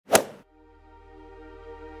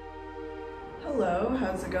Hello,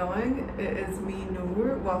 how's it going? It is me,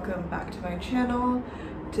 Noor. Welcome back to my channel.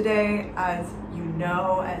 Today, as you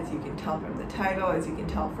know, as you can tell from the title, as you can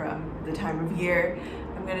tell from the time of year,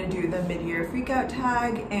 I'm gonna do the mid-year freakout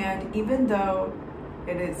tag, and even though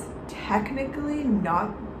it is technically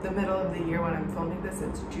not the middle of the year when I'm filming this,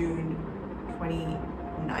 it's June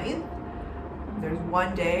 29th. There's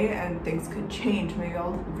one day and things could change. Maybe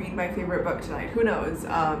I'll read my favorite book tonight. Who knows?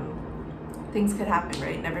 Things could happen,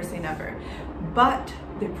 right? Never say never. But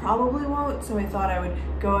they probably won't, so I thought I would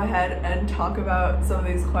go ahead and talk about some of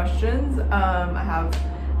these questions. I have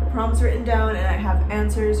the prompts written down and I have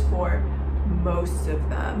answers for most of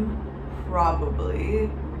them, probably,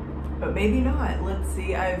 but maybe not. Let's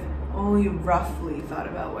see. I've only roughly thought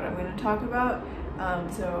about what I'm going to talk about,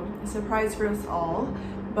 so a surprise for us all.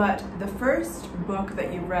 But the first book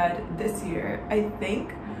that you read this year, I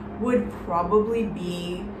think, would probably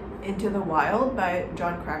be Into the Wild by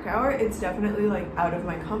Jon Krakauer. It's definitely like out of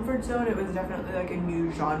my comfort zone. It was definitely like a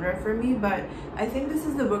new genre for me, but I think this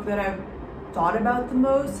is the book that I've thought about the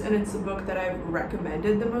most, and it's the book that I've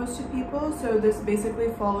recommended the most to people. So this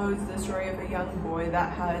basically follows the story of a young boy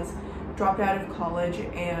that has dropped out of college,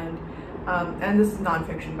 and this is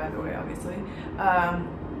nonfiction, by the way, obviously.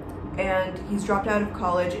 And he's dropped out of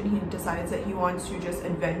college and he decides that he wants to just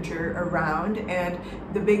adventure around, and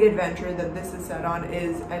the big adventure that this is set on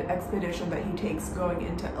is an expedition that he takes going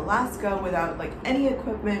into Alaska without like any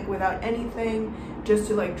equipment, without anything, just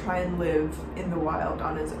to like try and live in the wild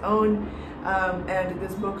on his own. And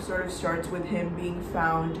this book sort of starts with him being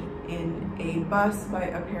found in a bus by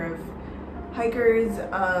a pair of hikers,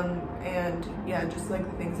 and yeah, just like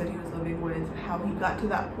the things that he was living with, how he got to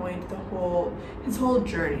that point, his whole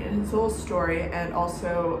journey and his whole story, and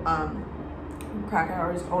also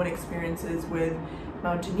Krakauer's own experiences with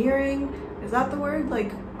mountaineering. Is that the word?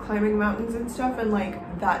 Like climbing mountains and stuff, and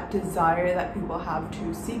like that desire that people have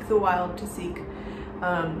to seek the wild, to seek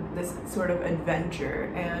this sort of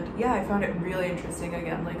adventure. And yeah, I found it really interesting.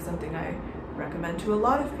 Again, like something I recommend to a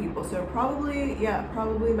lot of people, so probably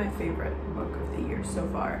my favorite book of the year so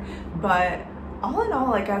far. But all in all,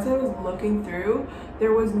 like as I was looking through,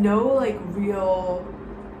 there was no like real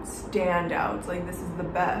standouts, like this is the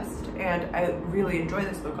best, and I really enjoyed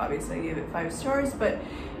this book. Obviously I gave it 5 stars, but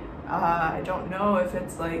I don't know if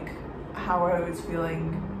it's like how I was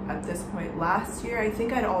feeling at this point last year. I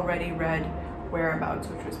think I'd already read Whereabouts,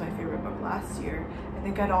 which was my favorite book last year. I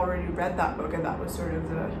think I'd already read that book, and that was sort of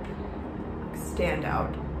the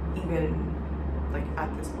standout even like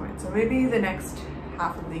at this point. So maybe the next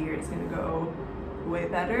half of the year is gonna go way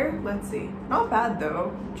better. Let's see. Not bad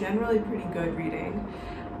though, generally pretty good reading.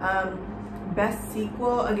 Best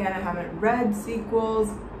sequel, again, I haven't read sequels.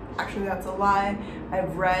 Actually, that's a lie.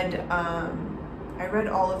 I've read I read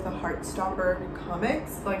all of the Heartstopper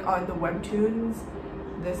comics like on the webtoons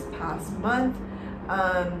this past month,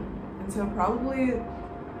 and so probably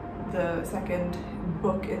the second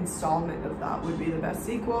book installment of that would be the best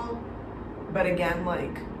sequel. But again,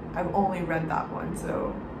 like I've only read that one,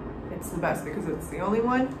 so it's the best because it's the only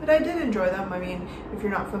one. But I did enjoy them. I mean, if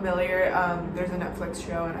you're not familiar, there's a Netflix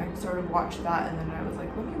show, and I sort of watched that, and then I was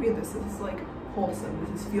like, let me read this. This is like wholesome.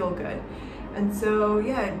 This is feel good. And so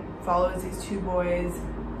yeah, it follows these 2 boys,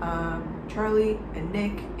 Charlie and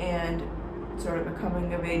Nick, and sort of a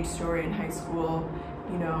coming of age story in high school.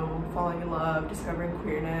 You know, falling in love, discovering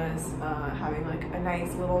queerness, having like a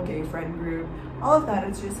nice little gay friend group. All of that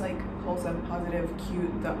is just like wholesome, positive,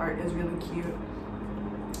 cute. The art is really cute.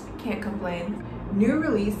 Can't complain. New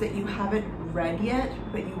release that you haven't read yet,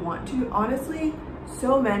 but you want to. Honestly,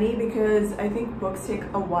 so many, because I think books take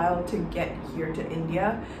a while to get here to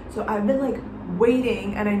India. So I've been like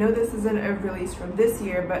waiting, and I know this isn't a release from this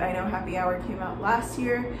year, but I know Happy Hour came out last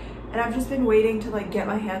year, and I've just been waiting to like get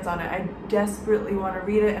my hands on it. I desperately want to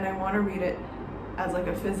read it, and I want to read it as like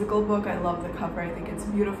a physical book. I love the cover. I think it's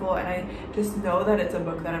beautiful, and I just know that it's a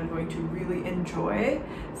book that I'm going to really enjoy.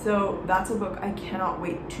 So that's a book I cannot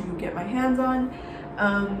wait to get my hands on,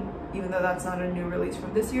 even though that's not a new release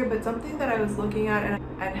from this year. But something that I was looking at and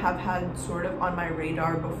have had sort of on my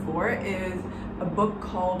radar before is a book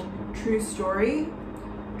called True Story.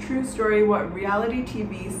 True Story, What Reality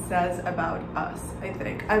TV Says About Us. I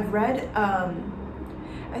think I've read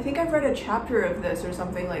a chapter of this or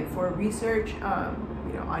something, like for research, you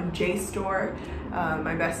know, on JSTOR,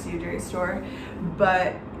 my bestie JSTOR.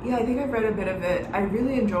 But yeah, I think I've read a bit of it. I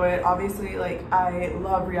really enjoy it. Obviously, like I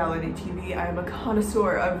love reality TV. I am a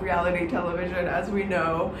connoisseur of reality television, as we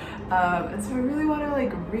know, and so I really want to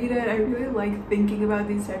like read it. I really like thinking about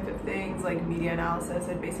these types of things, like media analysis.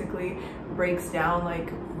 It basically breaks down like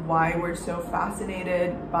why we're so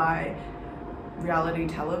fascinated by reality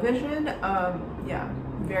television. Yeah,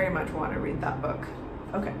 very much want to read that book.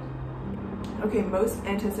 Okay, most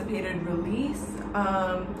anticipated release.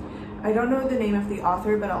 I don't know the name of the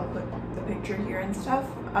author, but I'll put the picture here and stuff.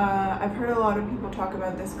 I've heard a lot of people talk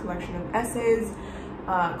about this collection of essays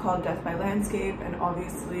called Death by Landscape, and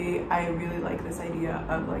obviously I really like this idea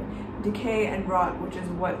of like decay and rot, which is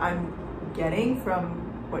what I'm getting from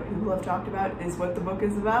what people have talked about is what the book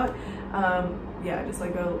is about. Yeah, just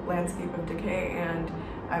like a landscape of decay, and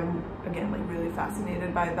I'm again like really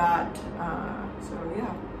fascinated by that. So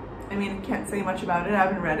yeah, I mean, I can't say much about it. I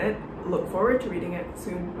haven't read it. Look forward to reading it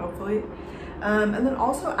soon, hopefully. And then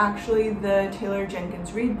also actually the Taylor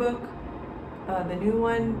Jenkins Reid book, the new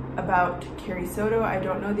one about Carrie Soto. I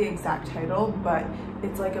don't know the exact title, but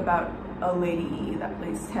it's like about a lady that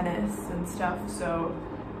plays tennis and stuff, so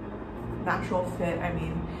natural fit. I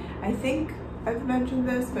mean, I think I've mentioned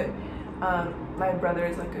this, but my brother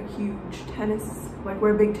is like a huge tennis, like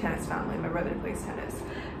we're a big tennis family. My brother plays tennis,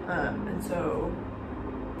 and so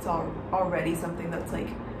it's already something that's like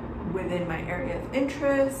within my area of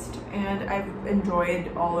interest, and I've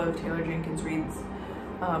enjoyed all of Taylor Jenkins Reid's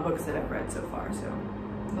books that I've read so far, so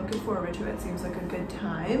looking forward to it. Seems like a good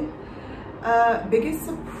time. Biggest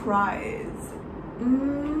surprise,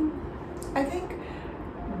 I think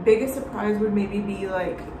biggest surprise would maybe be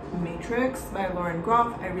like Matrix by Lauren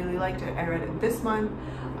Groff. I really liked it. I read it this month,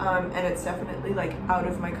 and it's definitely like out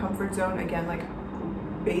of my comfort zone. Again, like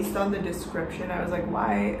based on the description, I was like,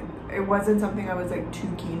 why? It wasn't something I was like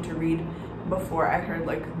too keen to read before I heard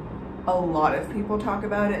like a lot of people talk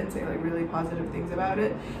about it and say like really positive things about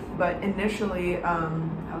it. But initially,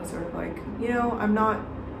 I was sort of like, you know, I'm not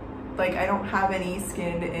like, I don't have any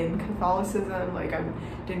skin in Catholicism. Like I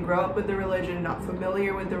didn't grow up with the religion, not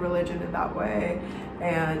familiar with the religion in that way.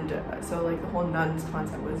 And so like the whole nuns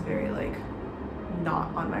concept was very like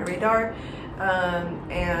not on my radar.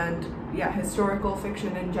 And yeah, historical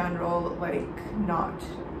fiction in general, like not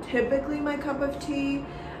typically my cup of tea.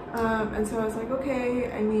 And so I was like,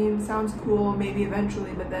 okay, I mean, sounds cool, maybe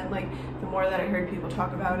eventually, but then like the more that I heard people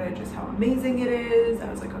talk about it, just how amazing it is,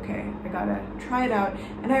 I was like, okay, I gotta try it out.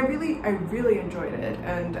 And I really enjoyed it.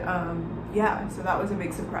 And yeah, so that was a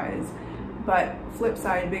big surprise. But flip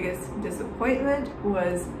side, biggest disappointment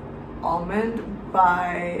was Almond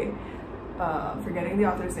by forgetting the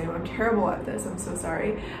author's name. I'm terrible at this, I'm so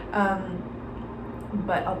sorry.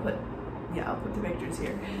 But I'll put the pictures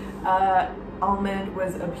here. Almond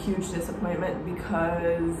was a huge disappointment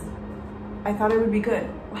because I thought it would be good.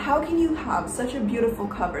 How can you have such a beautiful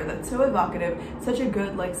cover that's so evocative, such a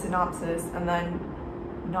good like synopsis, and then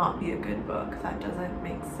not be a good book? That doesn't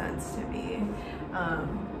make sense to me.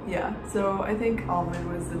 Yeah, so I think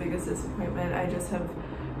Almond was the biggest disappointment. I just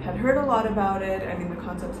had heard a lot about it. I mean, the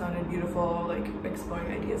concept sounded beautiful, like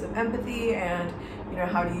exploring ideas of empathy and, you know,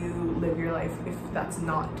 how do you live your life if that's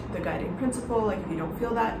not the guiding principle, like if you don't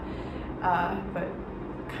feel that. But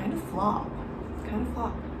kind of flop.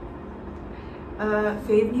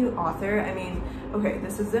 Fave new author. I mean, okay,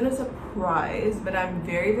 this isn't a surprise, but I'm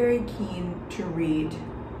very, very keen to read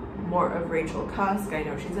more of Rachel Cusk. I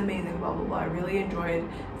know she's amazing, blah, blah, blah. I really enjoyed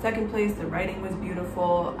Second Place. The writing was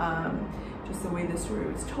beautiful. Just the way the story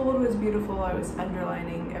was told was beautiful. I was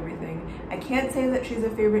underlining everything. I can't say that she's a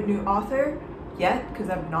favorite new author yet because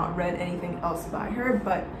I've not read anything else by her,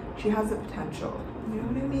 but she has the potential. You know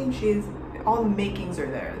what I mean? All the makings are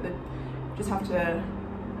there. Just have to,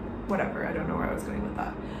 whatever. I don't know where I was going with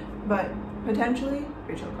that. But potentially,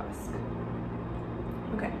 Rachel Cusk.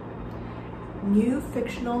 Okay. New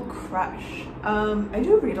fictional crush. I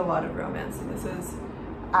do read a lot of romance, and this is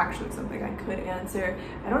actually something I could answer.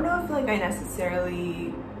 I don't know if like I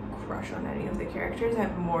necessarily crush on any of the characters. I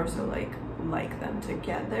more so like them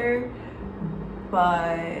together.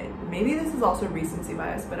 But maybe this is also recency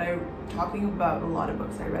bias, but I'm talking about a lot of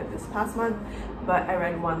books I read this past month, but I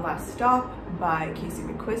read One Last Stop by Casey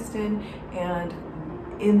McQuiston, and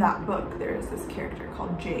in that book there is this character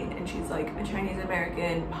called Jane, and she's like a Chinese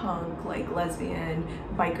American punk, like lesbian,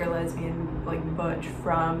 biker lesbian, like butch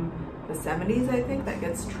from the 70s, I think, that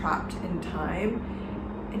gets trapped in time,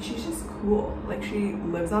 and she's just cool. Like she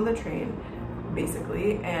lives on the train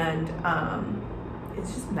basically, and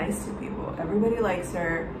it's just nice to people. Everybody likes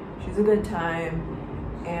her. She's a good time.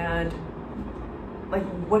 And like,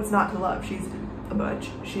 what's not to love? She's a butch.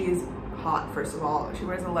 She's hot, first of all. She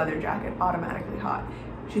wears a leather jacket, automatically hot.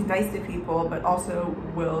 She's nice to people, but also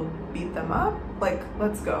will beat them up. Like,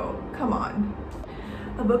 let's go. Come on.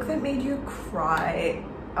 A book that made you cry.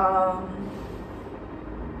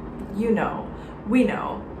 You know, we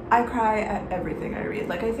know. I cry at everything I read.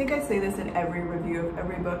 Like, I think I say this in every review of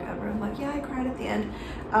every book ever. I'm like, yeah, I cried at the end.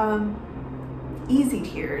 easy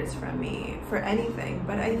tears from me for anything,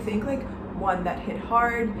 but I think like one that hit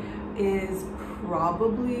hard is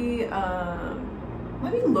probably,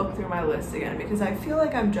 let me look through my list again, because I feel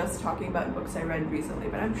like I'm just talking about books I read recently,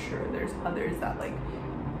 but I'm sure there's others that like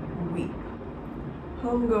weep.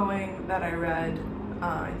 Homegoing, that I read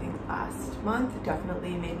I think last month,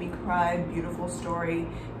 definitely made me cry. Beautiful story,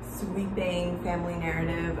 sweeping family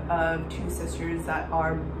narrative of two sisters that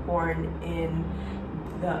are born in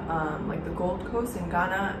the like the Gold Coast in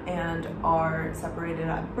Ghana and are separated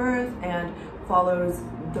at birth, and follows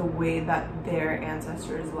the way that their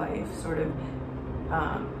ancestors' life sort of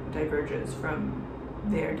diverges from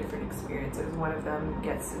their different experiences. One of them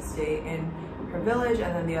gets to stay in her village,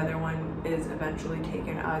 and then the other one is eventually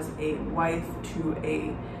taken as a wife to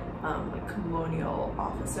a like colonial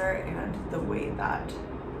officer, and the way that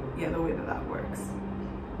that works.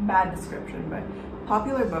 Bad description, but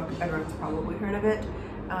popular book, everyone's probably heard of it.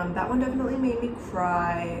 That one definitely made me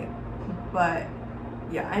cry, but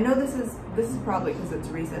yeah, I know this is probably because it's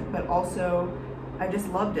recent, but also I just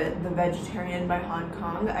loved it. The Vegetarian by Hong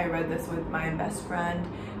Kong. I read this with my best friend.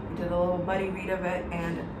 We did a little buddy read of it,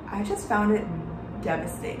 and I just found it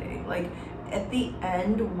devastating. Like at the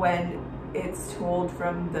end, when it's told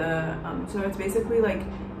from the so it's basically like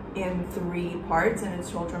in 3 parts, and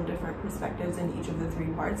it's told from different perspectives in each of the 3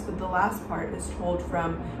 parts, but the last part is told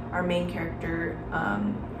from our main character,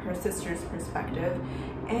 her sister's perspective,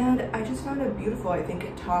 and I just found it beautiful. I think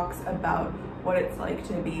it talks about what it's like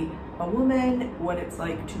to be a woman, what it's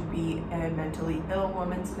like to be a mentally ill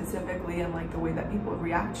woman specifically, and like the way that people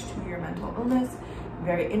react to your mental illness.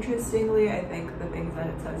 Very interestingly, I think the things that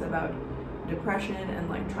it says about depression and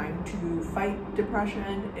like trying to fight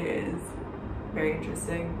depression is very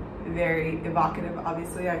interesting, very evocative.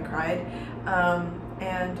 Obviously I cried,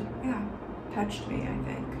 and yeah, touched me, I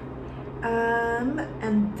think.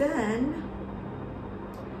 And then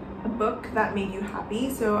a book that made you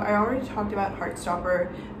happy. So I already talked about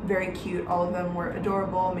Heartstopper, very cute. All of them were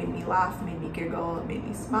adorable, made me laugh, made me giggle, made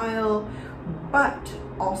me smile. But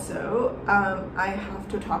also, I have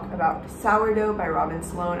to talk about Sourdough by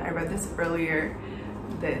Sloan. I read this earlier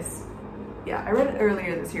this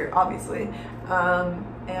year, obviously.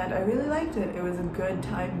 And I really liked it. It was a good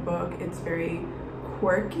time book. It's very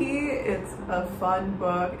quirky. It's a fun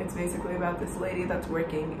book. It's basically about this lady that's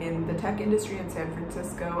working in the tech industry in San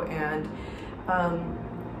Francisco, and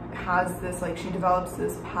has this, like, she develops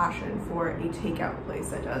this passion for a takeout place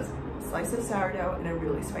that does a slice of sourdough and a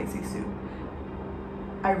really spicy soup.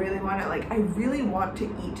 I really want to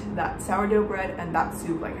eat that sourdough bread and that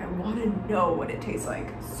soup. Like, I want to know what it tastes like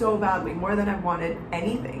so badly, more than I've wanted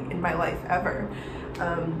anything in my life ever.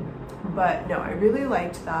 But no, I really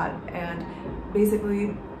liked that. And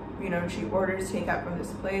basically, you know, she orders takeout from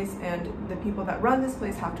this place, and the people that run this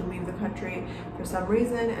place have to leave the country for some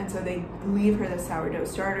reason, and so they leave her the sourdough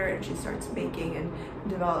starter, and she starts baking and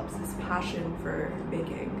develops this passion for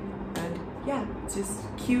baking. And yeah, it's just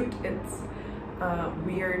cute. It's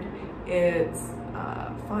weird, it's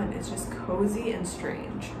fun, it's just cozy and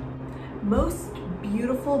strange. Most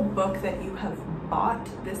beautiful book that you have bought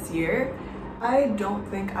this year? I don't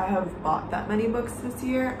think I have bought that many books this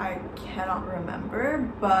year. I cannot remember,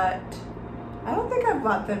 but I don't think I've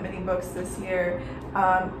bought that many books this year.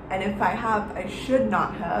 And if I have, I should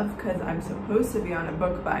not have, because I'm supposed to be on a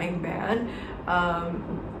book buying ban.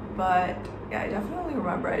 But yeah, I definitely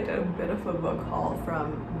remember I did a bit of a book haul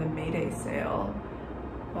from the May Day sale,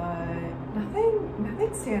 but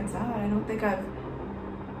nothing stands out. I don't think I've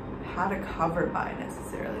had a cover buy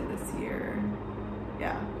necessarily this year.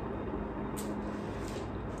 Yeah.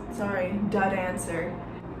 Sorry, dud answer.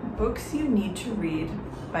 Books you need to read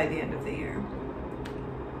by the end of the year.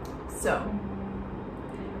 So,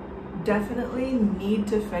 definitely need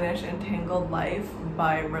to finish Entangled Life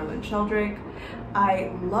by Merlin Sheldrake.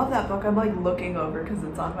 I love that book. I'm like looking over because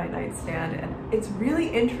it's on my nightstand, and it's really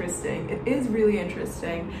interesting. It is really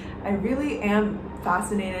interesting. I really am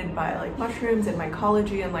fascinated by like mushrooms and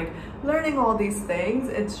mycology and like learning all these things.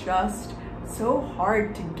 It's just so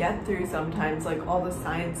hard to get through sometimes, like all the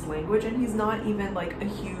science language, and he's not even like a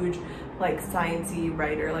huge like sciencey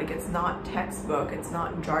writer. Like, it's not textbook, it's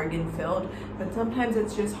not jargon filled, but sometimes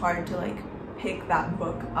it's just hard to like pick that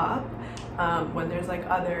book up when there's like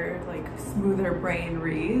other like smoother brain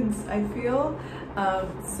reads, I feel.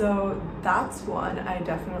 So that's one I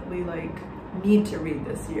definitely like need to read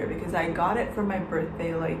this year, because I got it for my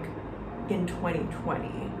birthday like in 2020,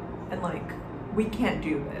 and like we can't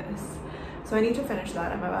do this. So I need to finish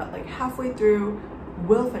that. I'm about like halfway through.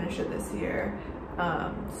 Will finish it this year,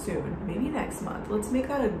 soon, maybe next month. Let's make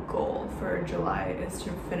that a goal for July, is to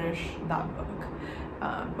finish that book.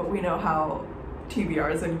 But we know how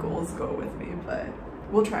TBRs and goals go with me, but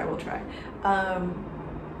we'll try.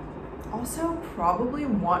 Also probably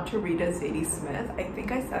want to read a Zadie Smith. I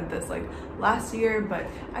think I said this like last year, but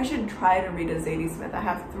I should try to read a Zadie Smith. I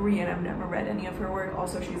have 3 and I've never read any of her work.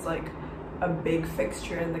 Also, she's like a big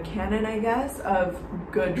fixture in the canon, I guess, of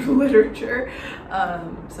good literature.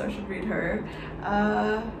 So I should read her.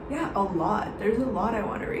 Yeah, a lot. There's a lot I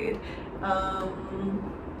want to read.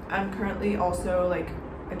 I'm currently also like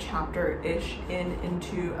a chapter-ish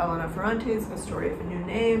into Elena Ferrante's The Story of a New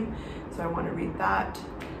Name, so I want to read that.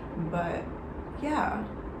 But yeah,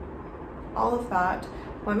 all of that.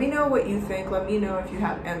 Let me know what you think. Let me know if you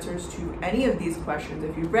have answers to any of these questions,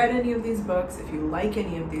 if you've read any of these books, if you like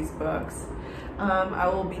any of these books. I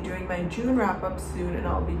will be doing my June wrap-up soon, and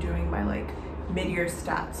I'll be doing my like mid-year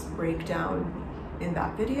stats breakdown in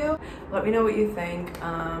that video. Let me know what you think.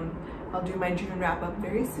 I'll do my June wrap-up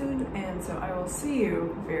very soon, and so I will see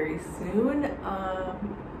you very soon. Other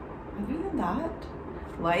than that,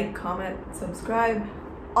 like, comment, subscribe,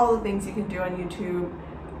 all the things you can do on YouTube,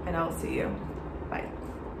 and I'll see you. Bye.